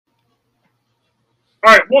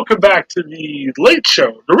All right, welcome back to the late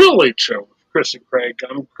show, the real late show with Chris and Craig.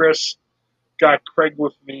 I'm Chris, got Craig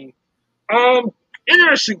with me. Um,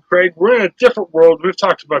 Interesting, Craig. We're in a different world. We've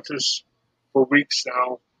talked about this for weeks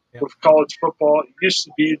now Yep. with college football. It used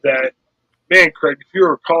to be that, man, Craig, if you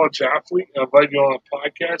were a college athlete and invited you on a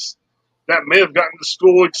podcast, that may have gotten the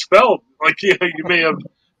school expelled. Like, you may have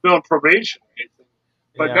been on probation or anything.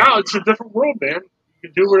 But Yeah. now it's a different world, man. You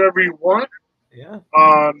can do whatever you want. Yeah.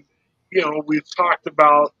 Um, we've talked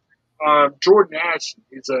about Jordan Addison.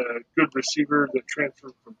 He's a good receiver that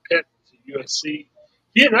transferred from Pitt to USC.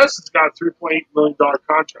 He, in essence, got a $3.8 million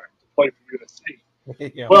contract to play for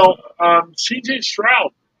USC. Yeah. Well, CJ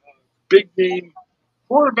Stroud, big name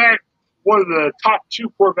quarterback, one of the top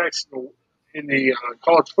two quarterbacks in the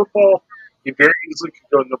college football. He very easily could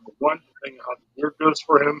go number one, depending on how the year goes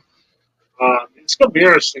for him. It's going to be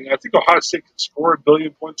interesting. I think Ohio State can score a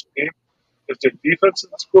billion points a game if their defense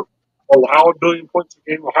doesn't score, allow a billion points a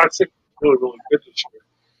game. Ohio State is really, really good this year.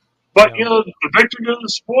 But, Yeah. the victor goes to the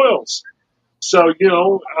spoils. So,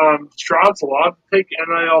 Stroud's allowed to take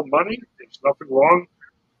NIL money. There's nothing wrong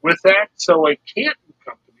with that. So a Canton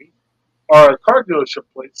company or a car dealership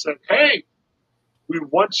place said, hey, we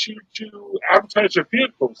want you to advertise your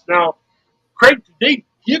vehicles. Now, Craig, did they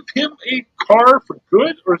give him a car for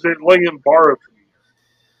good, or did they let him borrow it for you?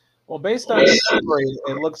 Well, based on the story,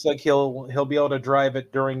 it looks like he'll be able to drive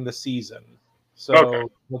it during the season. Okay.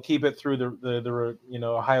 So we'll keep it through the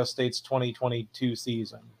Ohio State's 2022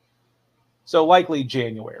 season. So likely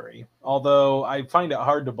January. Although I find it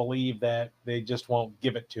hard to believe that they just won't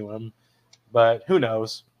give it to him. But who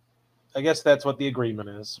knows? I guess that's what the agreement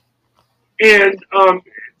is. And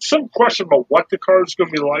some question about what the car is going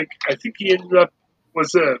to be like. I think he ended up,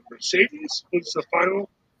 was it a Mercedes? Was the final?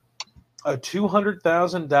 A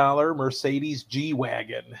 $200,000 Mercedes G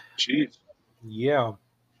Wagon. Jeez. Yeah.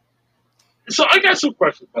 So I got some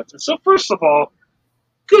questions about this. So first of all,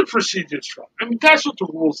 good for CJ Stroud. I mean, that's what the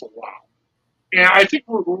rules allow. And I think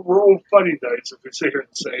we're old funny days if we sit here and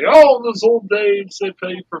say, oh, those old days, they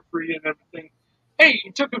pay for free and everything. Hey,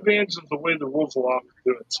 he took advantage of the way the rules allow him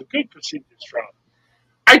to do it. So good for CJ Stroud.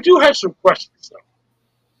 I do have some questions, though.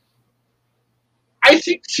 I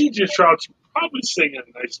think CJ Stroud's probably staying in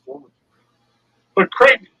a nice dorm. But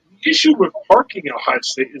Craig, the issue with parking at Ohio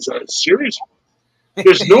State is a serious one.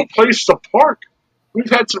 There's no place to park. We've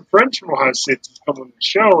had some friends from Ohio State that's come on the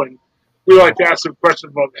show, and we like to ask them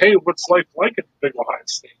questions about, hey, what's life like at the big Ohio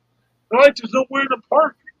State? They're like, there's nowhere to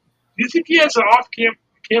park. Do you think he has an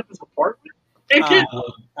off-campus apartment? And again,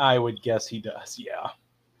 I would guess he does. Yeah.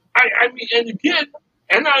 I mean, and again,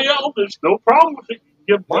 NIL, there's no problem with it.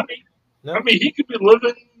 You can give No. money. No. I mean, he could be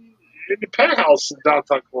living in the penthouse in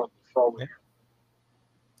downtown Columbus, probably.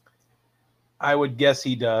 I would guess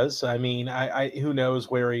he does. I mean, I who knows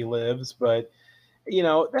where he lives, but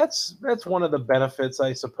that's one of the benefits,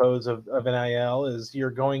 I suppose, of NIL is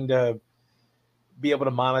you're going to be able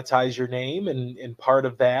to monetize your name, and part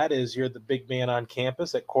of that is you're the big man on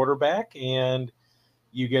campus at quarterback, and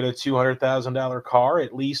you get a $200,000 car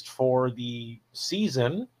at least for the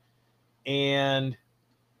season, and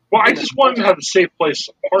Well, I you know, just want him to have a safe place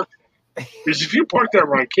to park. Because if you park that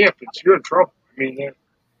around campus, you're in trouble. I mean,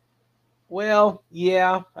 well,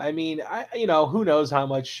 yeah. I mean, who knows how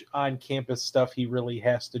much on campus stuff he really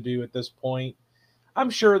has to do at this point. I'm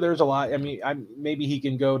sure there's a lot. I mean, maybe he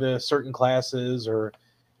can go to certain classes or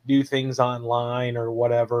do things online or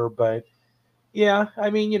whatever. But yeah, I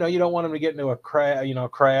mean, you don't want him to get into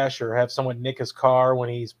crash or have someone nick his car when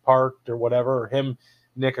he's parked or whatever, or him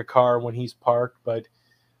nick a car when he's parked. But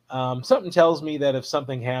something tells me that if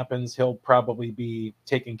something happens, he'll probably be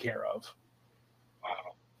taken care of.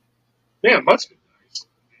 wow. Man, it must be nice.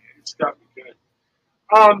 It's got to be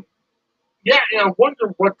good. Um, yeah, and I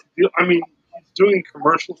wonder what to do. I mean, he's doing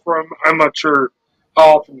commercials for him. I'm not sure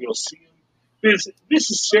how often you'll see him.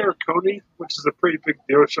 This is Sarah Coney, which is a pretty big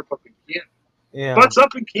dealership up in Canton. But Yeah, it's up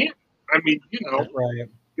in Canton. I mean, right.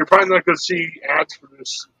 you're probably not going to see ads for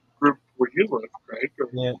this group where you live, Craig.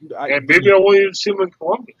 Yeah, And maybe I'll only see him in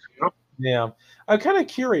Columbus. yeah. I'm kind of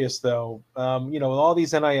curious though. With all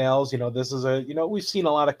these NILs, this is we've seen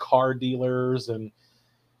a lot of car dealers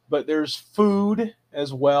but there's food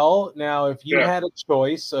as well. Now, if you Yeah. had a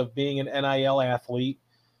choice of being an NIL athlete,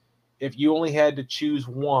 if you only had to choose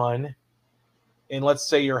one, and let's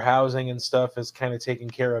say your housing and stuff is kind of taken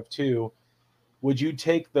care of too, would you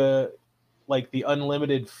take the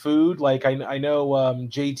unlimited food? Like I know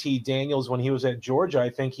JT Daniels, when he was at Georgia, I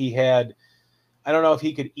think he had, I don't know if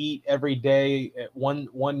he could eat every day at one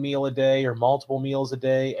meal a day or multiple meals a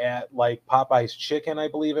day at like Popeye's Chicken, I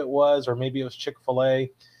believe it was, or maybe it was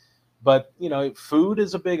Chick-fil-A. But food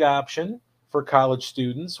is a big option for college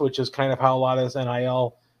students, which is kind of how a lot of this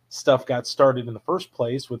NIL stuff got started in the first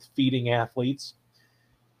place with feeding athletes.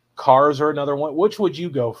 Cars are another one. Which would you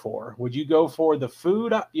go for? Would you go for the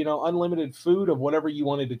food, unlimited food of whatever you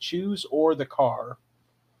wanted to choose, or the car?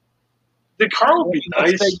 The car would be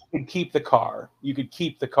Let's say nice. you could keep the car. You could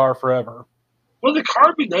keep the car forever. Well, the car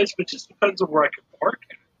would be nice, but it just depends on where I can park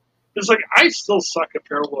it. It's like I still suck at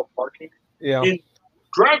parallel parking. Yeah. In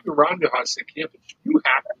driving around the Ohio State campus, you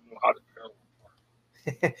have to know how to parallel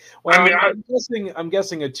park. Well, I mean, I'm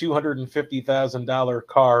guessing a $250,000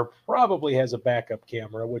 car probably has a backup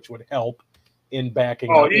camera, which would help in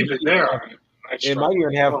backing up. even there, It might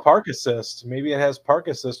even have park assist. Maybe it has park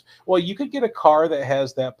assist. Well, you could get a car that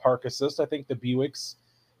has that park assist. I think the Buicks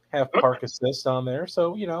have park assist on there.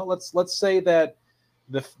 So, let's say that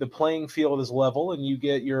the playing field is level and you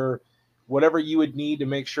get your whatever you would need to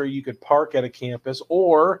make sure you could park at a campus.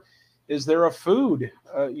 Or is there a food,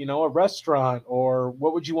 a restaurant, or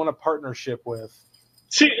what would you want a partnership with?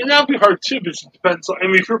 See, and that'd be hard too, because it depends. I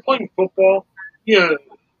mean, if you're playing football,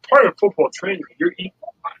 part of football training, you're eating a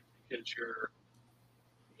lot because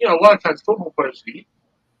a lot of times football players eat.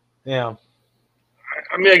 Yeah.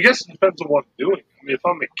 I mean, I guess it depends on what I'm doing. I mean, if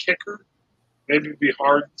I'm a kicker, maybe it'd be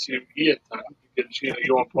hard to eat at times because you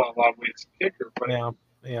don't put a lot of weight as a kicker. But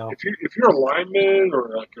if you're a lineman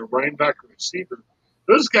or like a running back or receiver,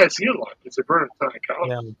 those guys eat a lot because they burn a ton of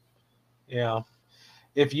calories. Yeah.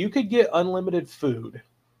 If you could get unlimited food,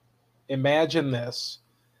 imagine this.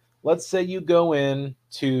 Let's say you go in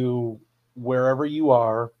to wherever you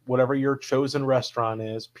are, whatever your chosen restaurant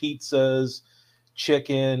is, pizzas,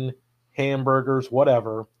 chicken, hamburgers,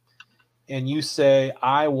 whatever, and you say,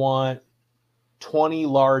 I want 20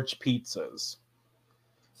 large pizzas.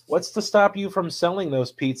 What's to stop you from selling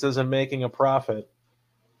those pizzas and making a profit?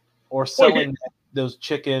 Or selling those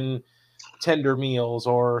chicken tender meals,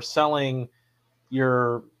 or selling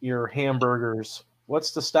your hamburgers?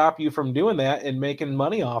 What's to stop you from doing that and making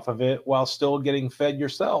money off of it while still getting fed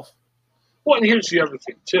yourself? Well, and here's the other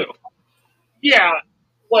thing too. Yeah,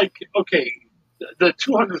 like the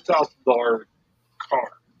 $200,000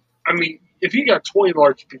 car. I mean, if you got 20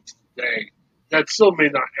 large pizzas a day, that still may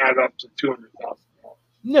not add up to $200,000.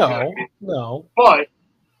 No. But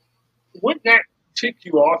wouldn't that tick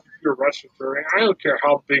you off if you're a restaurateur? I don't care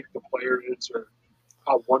how big the player is or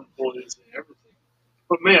how wonderful it is and everything.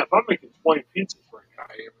 But man, if I'm making 20 pizzas for a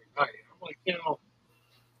guy every night, I'm like,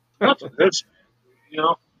 not for this,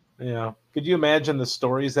 Yeah. Could you imagine the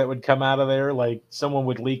stories that would come out of there? Like someone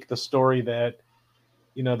would leak the story that,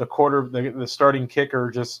 the starting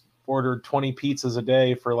kicker just ordered 20 pizzas a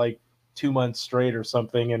day for like 2 months straight or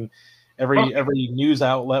something. And every news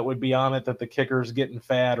outlet would be on it that the kicker's getting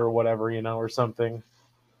fat or whatever, or something.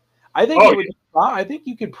 I think I think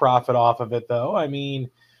you could profit off of it though. I mean,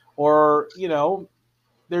 or,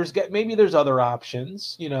 maybe there's other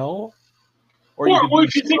options, or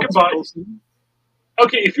if you think about it,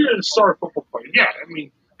 if you're a star football player, I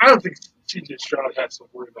mean, I don't think CJ Stroud has to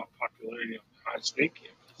worry about popularity on the Ohio State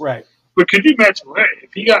campus. Right. But could you imagine,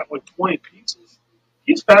 if he got like 20 pizzas,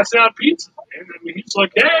 he's passing out pizzas, man. I mean, he's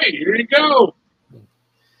like, hey, here you go.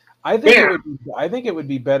 I think it would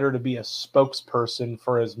be better to be a spokesperson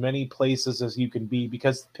for as many places as you can be,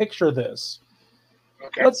 because picture this.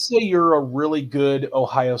 Okay. Let's say you're a really good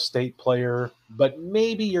Ohio State player, but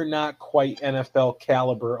maybe you're not quite NFL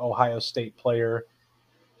caliber Ohio State player.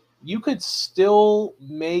 You could still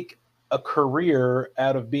make a career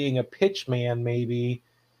out of being a pitchman, maybe,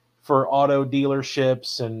 for auto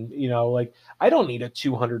dealerships. And, I don't need a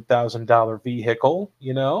 $200,000 vehicle,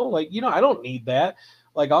 I don't need that.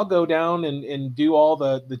 Like, I'll go down and do all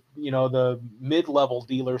the mid-level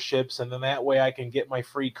dealerships, and then that way I can get my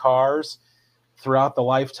free cars throughout the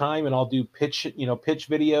lifetime, and I'll do pitch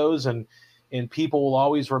videos, and people will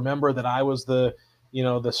always remember that I was the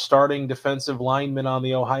starting defensive lineman on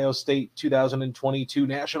the Ohio State 2022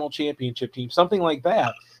 national championship team, something like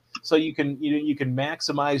that. So you can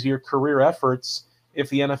maximize your career efforts if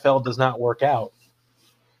the NFL does not work out.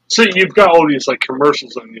 So you've got all these like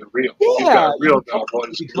commercials on your reel. Yeah, you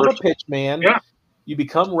become a pitch man. Yeah, you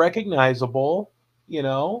become recognizable.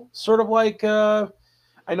 Sort of like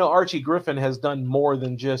I know Archie Griffin has done more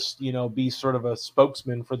than just be sort of a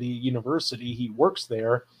spokesman for the university. He works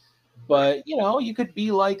there, but you could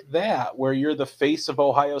be like that, where you're the face of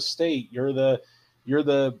Ohio State. You're the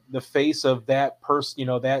face of that person.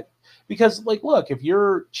 That. Because, look, if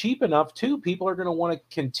you're cheap enough too, people are going to want to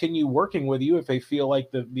continue working with you if they feel like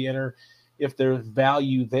if there's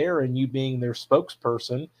value there in you being their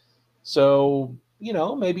spokesperson. So,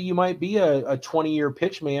 maybe you might be a 20-year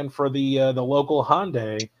pitch man for the local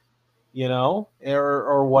Hyundai.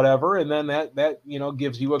 or whatever, and then that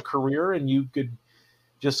gives you a career, and you could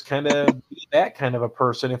just kind of be that kind of a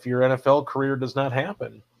person if your NFL career does not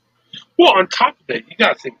happen. Well, on top of that, you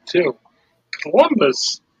got to think too.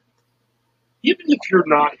 Columbus, even if you're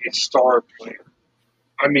not a star player,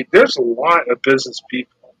 I mean, there's a lot of business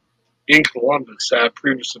people in Columbus that have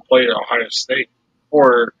previously played at Ohio State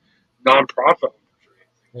or nonprofit owners or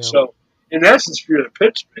anything. Yeah, So, in essence, if you're a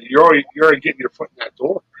pitch man, you're already getting your foot in that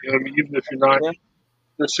door. You know what I mean? Even if you're not yeah,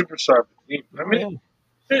 the superstar of the team. I oh, mean,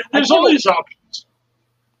 yeah. I there's kind all of these options.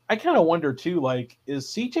 I kind of wonder too, like, is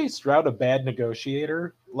CJ Stroud a bad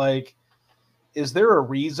negotiator? Like, is there a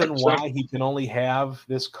reason So, why he can only have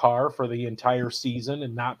this car for the entire season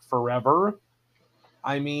and not forever?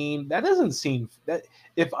 I mean, that doesn't seem that.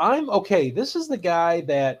 If I'm okay, this is the guy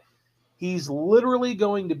that he's literally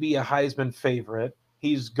going to be a Heisman favorite.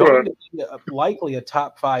 He's going to be likely a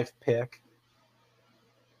top 5 pick.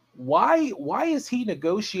 Why is he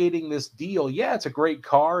negotiating this deal? Yeah, it's a great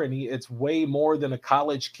car, and it's way more than a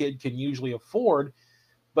college kid can usually afford,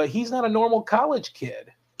 but he's not a normal college kid.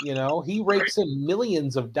 He rakes in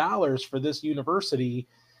millions of dollars for this university.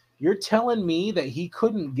 You're telling me that he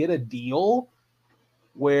couldn't get a deal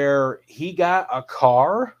where he got a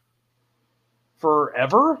car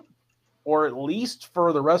forever, or at least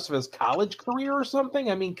for the rest of his college career or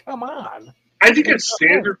something? I mean, come on. I think Make it's that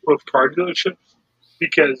work. standard with car dealerships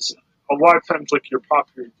because a lot of times, like your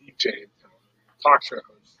popular DJ in town, your talk show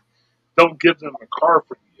host, they'll give them a car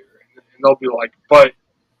for the year, and they'll be like, but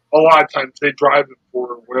a lot of times they drive it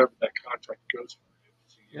for whatever that contract goes for, if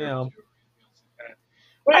it's a year or Yeah. two or anything else like that.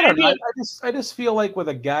 But I I don't know. mean, I just feel like with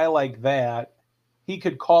a guy like that, he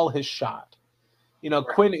could call his shot.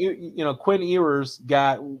 Quinn Ewers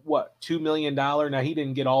got what, $2 million. Now he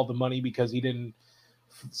didn't get all the money because he didn't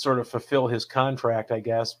sort of fulfill his contract, I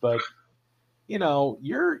guess. But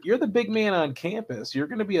you're the big man on campus. You're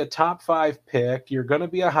going to be a top 5 pick. You're going to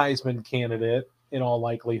be a Heisman candidate in all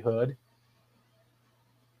likelihood.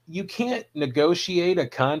 You can't negotiate a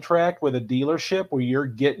contract with a dealership where you're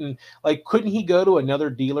getting, like, couldn't he go to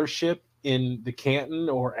another dealership in the Canton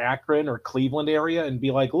or Akron or Cleveland area and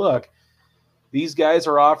be like, look, these guys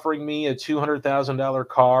are offering me a $200,000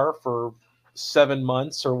 car for 7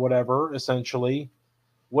 months or whatever, essentially.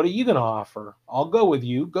 What are you going to offer? I'll go with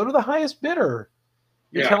you. Go to the highest bidder.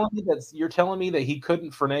 You're yeah. telling me that he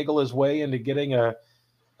couldn't finagle his way into getting a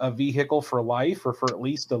vehicle for life, or for at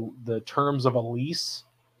least the terms of a lease?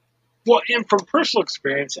 Well, and from personal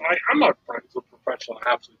experience, I'm not friends with professional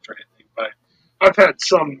athletes or anything, but I've had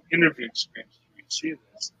some interview experiences where you see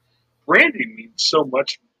this. Branding means so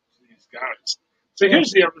much to these guys. So Yeah,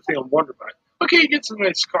 here's the other thing I'm wondering about. Okay, he gets a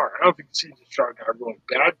nice car. I don't think CJ Stroud got a really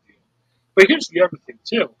bad deal. But here's the other thing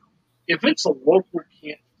too. If it's a local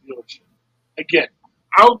Canton dealership, again,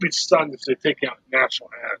 I would be stunned if they take out national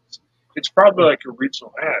ads. It's probably like a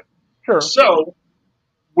regional ad. sure. So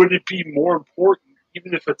would it be more important,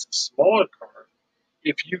 even if it's a smaller car,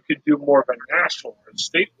 if you could do more of a national or a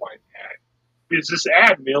statewide ad? Because this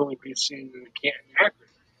ad may only be seen in the Canton, Akron,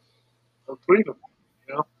 or Cleveland,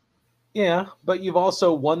 you know? Yeah, but you've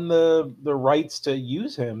also won the rights to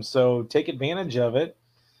use him, so take advantage of it.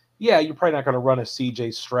 Yeah, you're probably not going to run a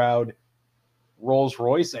CJ Stroud Rolls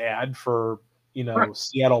Royce ad for, Right.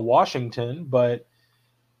 Seattle, Washington, but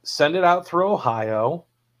send it out through Ohio.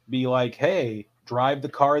 Be like, hey, drive the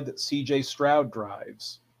car that CJ Stroud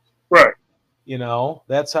drives. Right.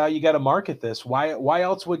 That's how you got to market this. Why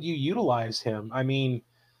else would you utilize him? I mean,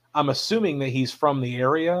 I'm assuming that he's from the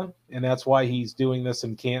area and that's why he's doing this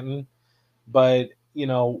in Canton. But,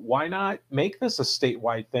 why not make this a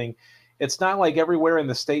statewide thing? It's not like everywhere in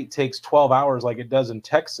the state takes 12 hours like it does in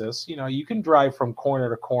Texas. You can drive from corner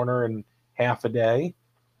to corner in half a day.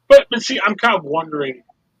 But see, I'm kind of wondering.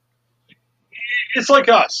 It's like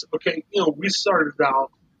us, okay? We started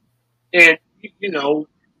out, and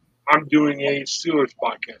I'm doing a Steelers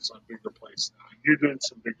podcast on Bigger Place now. You're doing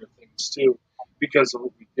some bigger things too because of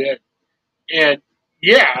what we did. And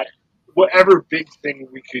yeah, whatever big thing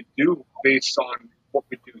we could do based on what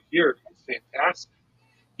we do here is fantastic.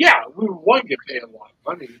 Yeah, we would want to get paid a lot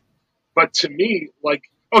of money, but to me, like,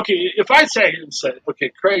 okay, if I sat here and said,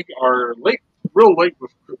 okay, Craig, our real late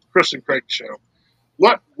with Chris and Craig show,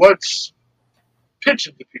 let's pitch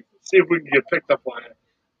it to people, see if we can get picked up on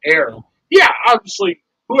air. Yeah, obviously,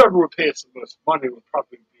 whoever would pay us the most money would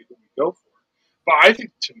probably be who we go for. But I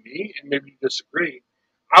think to me, and maybe you disagree,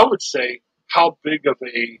 I would say how big of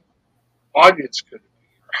a audience could it be,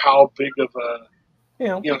 or how big of a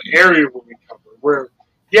Yeah. area would we cover? Where,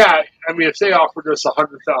 yeah, I mean, if they offered us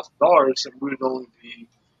 $100,000 and we would only be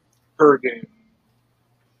heard in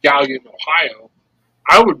Gallagher, Ohio,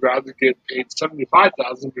 I would rather get paid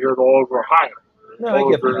 $75,000 here all over Ohio, No, or I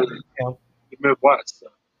all get over that. Yeah. the Midwest. So,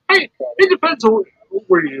 hey, it depends on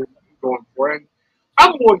where you're going for. And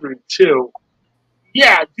I'm wondering too.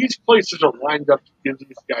 Yeah, these places are lined up to give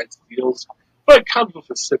these guys deals, but it comes with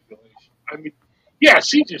a stipulation. I mean, yeah,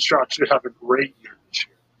 CJ Stroud should have a great year this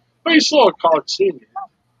year, but he's still a college senior.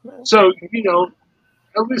 So,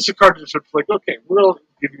 at least the Cardinals are like, okay, we'll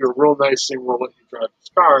give you a real nice thing, we'll let you drive this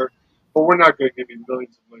car, but we're not going to give you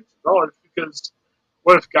millions and millions of dollars because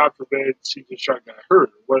what if, God forbid, CJ Stroud got hurt?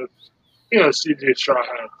 Or what if, CJ Stroud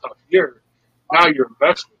had a tough year? Now your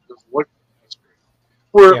investment doesn't look as great.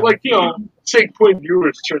 Where, Yeah. like, say Quinn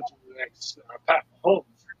Ewers turns into the next Pat Mahomes,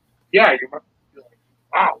 yeah, you might be like,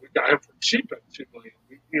 wow, we got him for cheap at $2 million.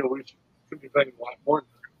 We could be paying a lot more than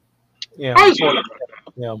that. Yeah. I was wondering about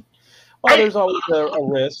that. Yeah. Well, there's always a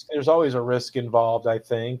risk. There's always a risk involved, I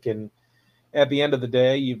think, and at the end of the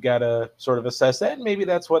day, you've got to sort of assess that, and maybe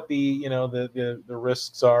that's what the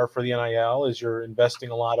risks are for the NIL is you're investing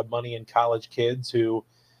a lot of money in college kids who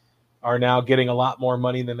are now getting a lot more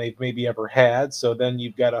money than they've maybe ever had. So then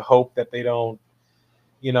you've got to hope that they don't,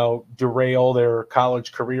 derail their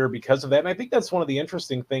college career because of that. And I think that's one of the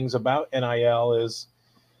interesting things about NIL is,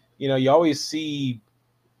 you always see,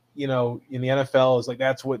 in the NFL is like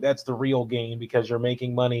that's the real game because you're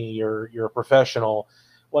making money, you're a professional.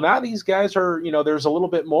 Well, now these guys are, there's a little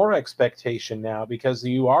bit more expectation now because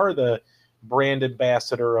you are the brand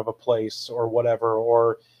ambassador of a place or whatever,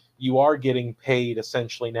 or you are getting paid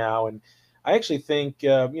essentially now. And I actually think,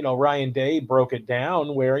 Ryan Day broke it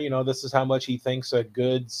down where, this is how much he thinks a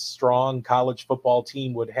good, strong college football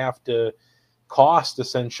team would have to cost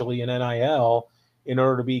essentially in NIL in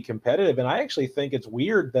order to be competitive. And I actually think it's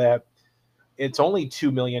weird that it's only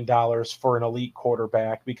 $2 million for an elite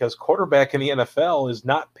quarterback because quarterback in the NFL is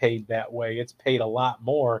not paid that way. It's paid a lot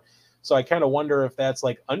more. So I kind of wonder if that's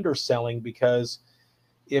like underselling because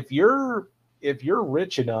if you're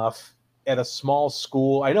rich enough at a small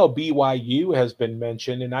school, I know BYU has been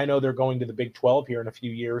mentioned, and I know they're going to the Big 12 here in a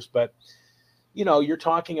few years, but you're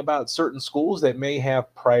talking about certain schools that may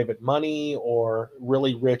have private money or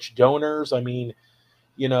really rich donors. I mean,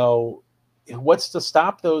 what's to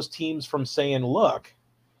stop those teams from saying, look,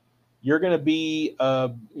 you're going to be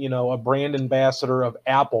a brand ambassador of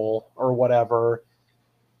Apple or whatever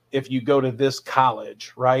if you go to this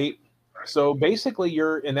college, right? So basically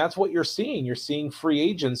and that's what you're seeing. You're seeing free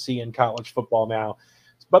agency in college football now.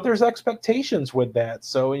 But there's expectations with that.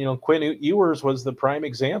 So, Quinn Ewers was the prime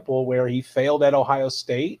example where he failed at Ohio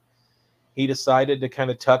State. He decided to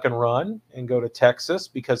kind of tuck and run and go to Texas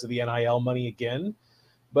because of the NIL money again.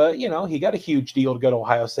 But, he got a huge deal to go to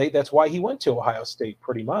Ohio State. That's why he went to Ohio State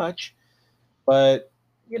pretty much. But,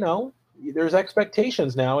 there's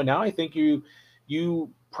expectations now. And now I think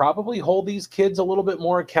you probably hold these kids a little bit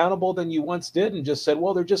more accountable than you once did and just said,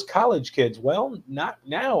 well, they're just college kids. Well, not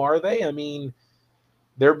now, are they? I mean,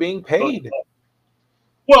 they're being paid.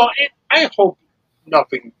 Well, I hope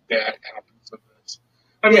nothing bad happens in this.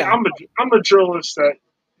 I mean, I'm a journalist that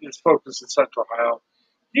is focused in Central Ohio.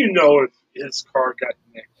 If his car got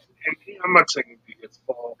nicked, and I'm not saying it'd be his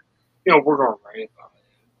fault. We're going to write about it.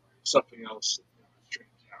 Something else strange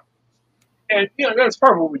happens, and that's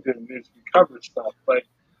part of what we do in the news. We cover stuff, but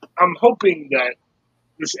I'm hoping that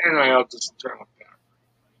this NIL doesn't turn out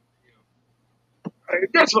bad.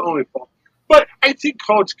 That's the only fault. But I think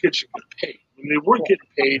college kids should get paid. When they weren't getting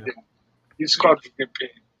paid, and these colleges are getting paid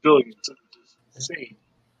billions, it was just insane.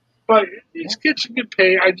 But these kids should get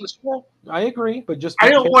paid. I agree, but just I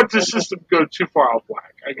don't want the system to go too far off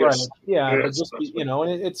whack. I guess. Right. Yeah, but just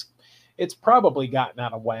and it's probably gotten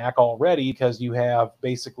out of whack already because you have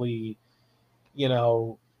basically,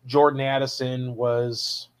 Jordan Addison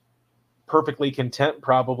was perfectly content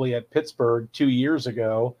probably at Pittsburgh 2 years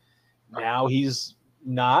ago. Now he's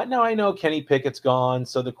not. Now I know Kenny Pickett's gone,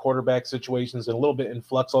 so the quarterback situation is a little bit in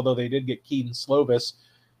flux, although they did get Keaton Slovis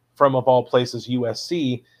from, of all places,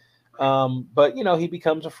 USC. But, he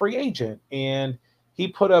becomes a free agent, and he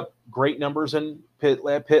put up great numbers in Pitt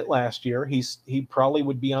last year. He probably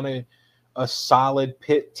would be on a solid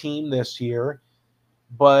Pitt team this year,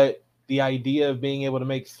 but the idea of being able to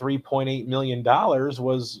make $3.8 million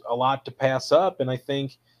was a lot to pass up, and I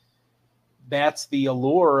think that's the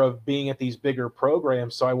allure of being at these bigger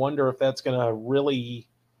programs. So I wonder if that's going to really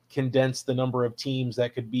condense the number of teams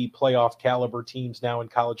that could be playoff caliber teams now in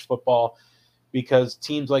college football, because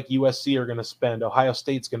teams like USC are going to spend, Ohio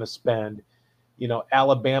State's going to spend,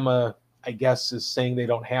 Alabama, I guess, is saying they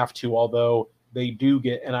don't have to, although they do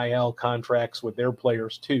get NIL contracts with their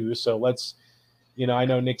players too. So let's, I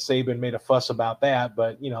know Nick Saban made a fuss about that,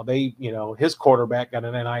 but his quarterback got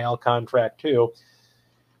an NIL contract too.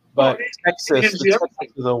 Well, But and Texas, here's the the other Texas thing.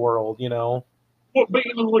 of the world, you know. Well, but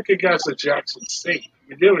even look at guys like Jackson State. I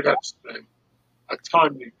mean, they would have to spend a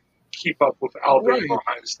ton to keep up with Alabama or Right.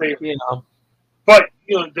 Ohio State. Yeah. But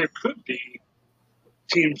there could be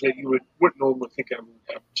teams that you wouldn't normally think ever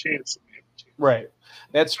would have a chance. That may have a chance. Right.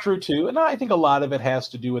 That's true too. And I think a lot of it has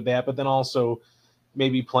to do with that, but then also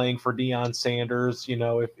maybe playing for Deion Sanders. You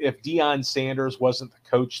know, if Deion Sanders wasn't the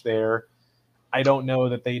coach there, I don't know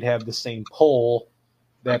that they'd have the same pull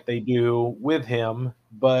Right. that they do with him.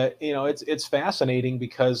 But it's fascinating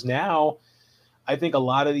because now I think a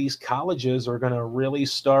lot of these colleges are going to really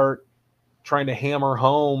start trying to hammer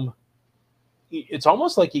home. It's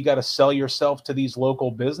almost like you got to sell yourself to these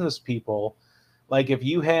local business people. Like if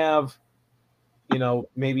you have,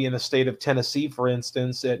 maybe in the state of Tennessee, for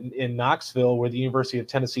instance, in Knoxville, where the University of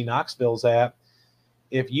Tennessee Knoxville's at,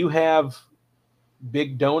 if you have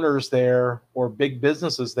big donors there or big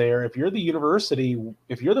businesses there, if you're the university,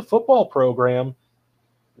 if you're the football program,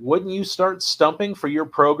 wouldn't you start stumping for your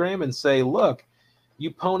program and say, look, you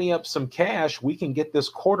pony up some cash, we can get this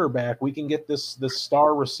quarterback, we can get this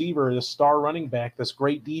star receiver, this star running back, this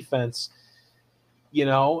great defense.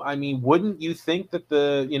 I mean, wouldn't you think that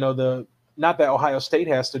the not that Ohio State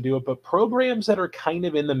has to do it, but programs that are kind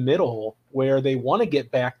of in the middle where they want to get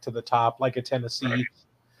back to the top, like a Tennessee, Right.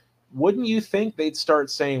 wouldn't you think they'd start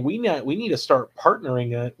saying we need to start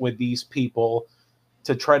partnering with these people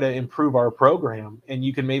to try to improve our program, and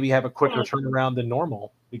you can maybe have a quicker Well, turnaround than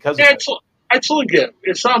normal because of yeah, it. I totally get it.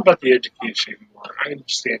 It's not about the education anymore. I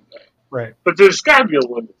understand that. Right. But there's got to be a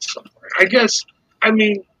limit somewhere. I guess, I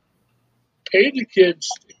mean, pay the kids,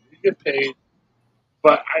 they get paid,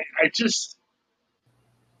 but I just,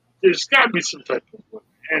 there's got to be some type of limit.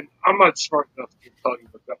 And I'm not smart enough to tell you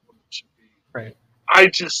what that limit should be. Right. I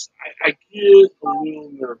get a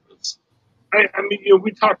little nervous. I mean,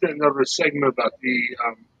 we talked in another segment about the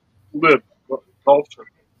LIV golf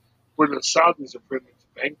tournament, where the Saudis are pretty much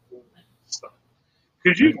bankroll and stuff.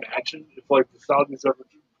 Could you Right. imagine if, like, the Saudis ever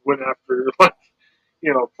went after, like,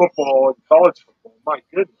 football and college football? My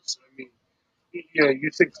goodness. I mean, you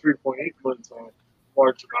think 3.8 million is a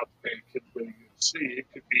large amount to pay a kid to go to UFC. It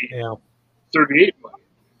could be Yeah. 38 million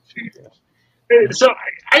in 2 Yeah. years. And so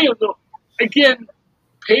I don't know. Again,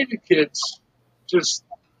 pay the kids. Just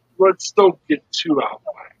let's don't get too out of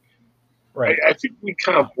whack. Right. I think we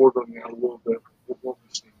kind of bored on that a little bit with what we're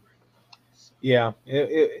seeing right now. Yeah.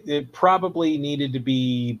 It probably needed to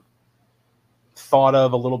be thought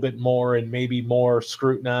of a little bit more and maybe more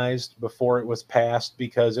scrutinized before it was passed,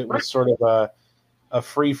 because it Right. was sort of a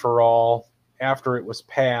free for all after it was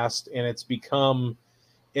passed, and it's become.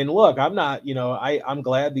 And look, I'm not, I'm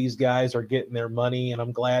glad these guys are getting their money, and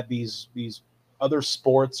I'm glad these other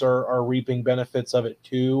sports are reaping benefits of it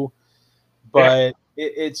too. Yeah. But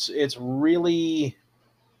it's really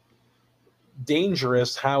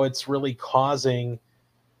dangerous how it's really causing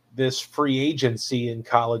this free agency in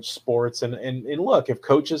college sports. And look, if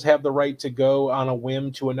coaches have the right to go on a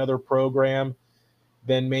whim to another program,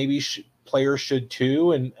 then maybe players should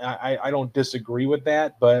too. And I don't disagree with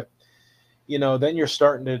that, but then you're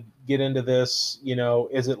starting to get into this,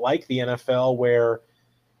 is it like the NFL where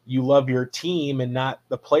you love your team and not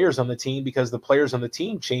the players on the team, because the players on the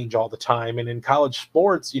team change all the time. And in college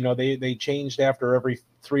sports, they changed after every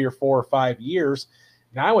 3 or 4 or 5 years.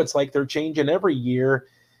 Now it's like they're changing every year.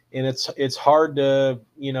 And it's hard to,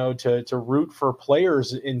 to root for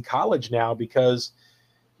players in college now, because,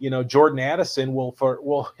 Jordan Addison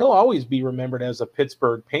he'll always be remembered as a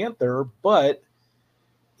Pittsburgh Panther, but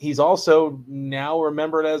he's also now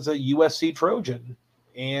remembered as a USC Trojan,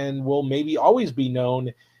 and will maybe always be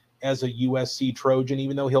known as a USC Trojan,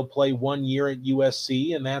 even though he'll play 1 year at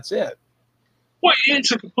USC and that's it. Well,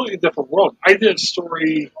 it's a completely different world. I did a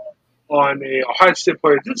story on a Ohio State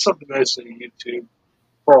player. Did something nice on YouTube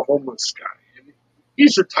for a homeless guy. And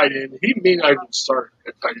he's a tight end. He may not even start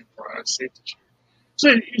at tight end for Ohio State this year. So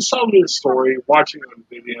he's telling me the story, watching on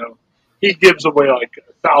video. He gives away like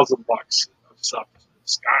 $1,000 of stuff to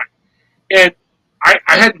this guy. And I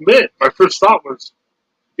had to admit, my first thought was,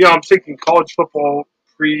 I'm thinking college football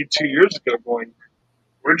pre 2 years ago, going,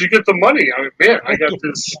 where'd you get the money? I mean, man, I got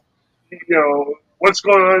this, what's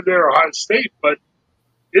going on there at Ohio State, but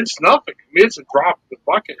it's nothing. I mean, it's a drop in the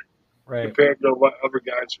bucket compared to what other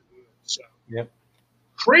guys are doing. So, Yep.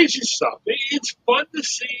 Crazy stuff. It's fun to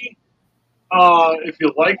see. If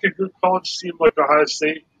you like a good college team like Ohio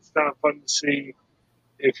State, it's kind of fun to see.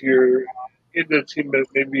 If you're in a team that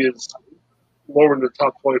maybe is lower in the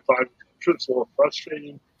top 25, I'm sure it's a little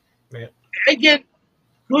frustrating. Yeah. Again,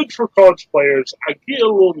 good for college players. I get a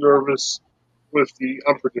little nervous with the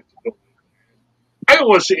unpredictability. I don't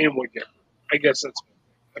want to see anyone get hurt. I guess that's my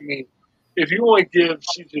thing. I mean, if you only give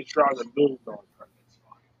C.J. Stroud $1 million card, that's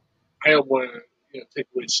fine. I don't want to take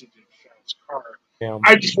away C.J. Stroud's car. Yeah.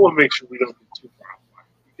 I just want to make sure we don't get too far out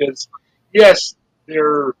because, yes,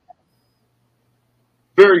 they're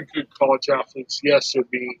very good college athletes. Yes, they're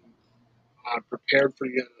being prepared for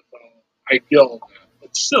the NFL. I get all that,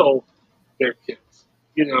 but still, they're kids.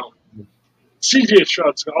 C.J.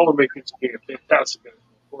 Stroud's got all the makings of being a fantastic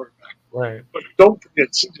NFL quarterback. Right. But don't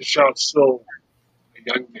forget, C.J. Stroud's still a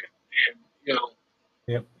young man. And,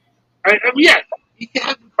 Yep. I mean, yeah, he can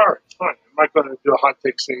have the car. It's fine. I'm not going to do a hot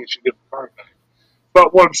take saying he should give the car back.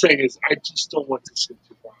 But what I'm saying is, I just don't want this to get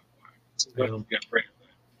too far. So get rid of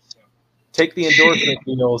that. So. Take the endorsement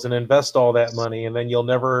deals and invest all that money, and then you'll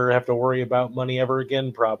never have to worry about money ever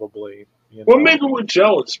again, probably. Well, maybe we're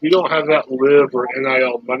jealous. We don't have that live or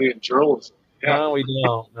NIL money in journalism. Yeah. No, we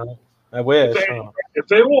don't. No. I wish. If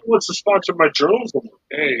they want to sponsor my journalism,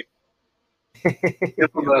 hey,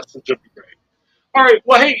 give them a message, it'd be great. All right.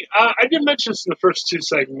 Well, hey, I did mention this in the first two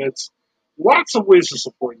segments. Lots of ways to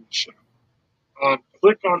support the show.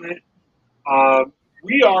 Click on it.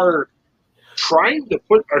 We are trying to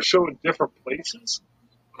put our show in different places.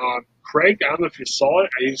 Craig, I don't know if you saw it.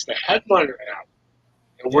 I used the Headliner app,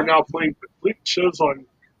 and we're now playing complete shows on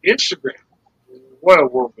Instagram. What a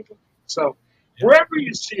world we live in. So wherever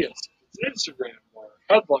you see us, it's Instagram or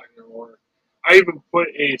Headliner, or I even put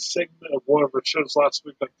a segment of one of our shows last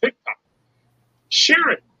week on TikTok. Share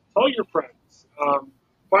it. Tell your friends.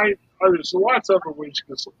 Find others. Lots of other ways you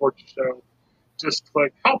can support the show. Just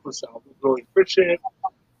click help us out. We really appreciate it.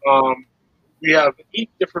 We have 8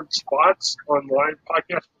 different spots online,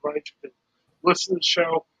 podcast providers. You can listen to the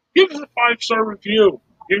show. Give us a 5-star review,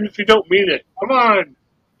 even if you don't mean it. Come on.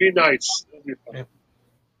 Be nice. It'll be fun. Yeah.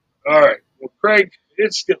 All right. Well, Craig,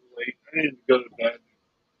 it's getting late. I need to go to bed.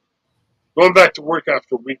 Going back to work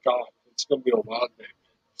after a week off, it's going to be a wild day.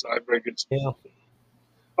 So I better get some sleep.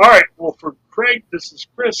 All right. Well, for Craig, this is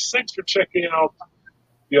Chris. Thanks for checking out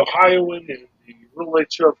the Ohioan and the Real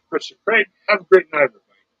Late Show for Chris and Craig. Have a great night, everybody.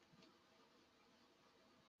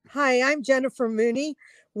 Hi, I'm Jennifer Mooney.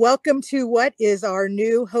 Welcome to what is our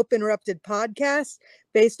new Hope Interrupted podcast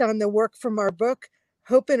based on the work from our book,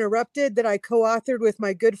 Hope Interrupted, that I co-authored with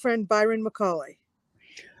my good friend Byron McCauley.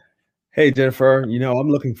 Hey, Jennifer, I'm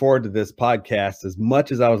looking forward to this podcast as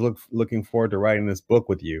much as I was looking forward to writing this book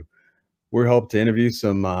with you. We hope to interview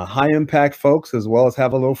some high-impact folks as well as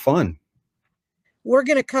have a little fun. We're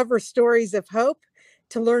going to cover stories of hope.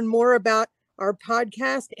 To learn more about our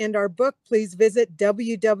podcast and our book, please visit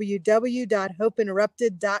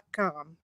www.hopeinterrupted.com.